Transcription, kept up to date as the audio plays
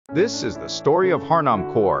This is the story of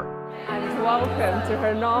Harnaam Kaur, And welcome to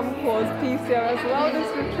Harnaam Kaur's PCOS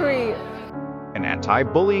Wellness Retreat. an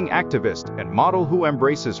anti-bullying activist and model who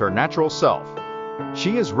embraces her natural self.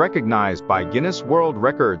 She is recognized by Guinness World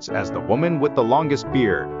Records as the woman with the longest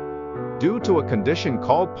beard. Due to a condition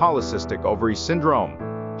called polycystic ovary syndrome,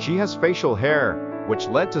 she has facial hair, which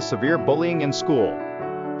led to severe bullying in school.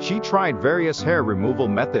 She tried various hair removal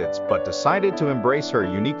methods but decided to embrace her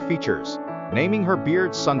unique features, naming her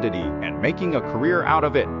beard Sundity and making a career out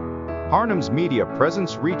of it. Harnaam's media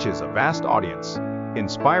presence reaches a vast audience,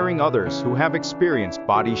 inspiring others who have experienced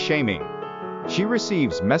body shaming. She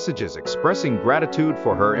receives messages expressing gratitude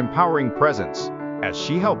for her empowering presence, as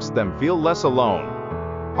she helps them feel less alone.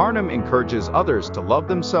 Harnaam encourages others to love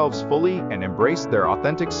themselves fully and embrace their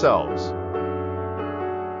authentic selves.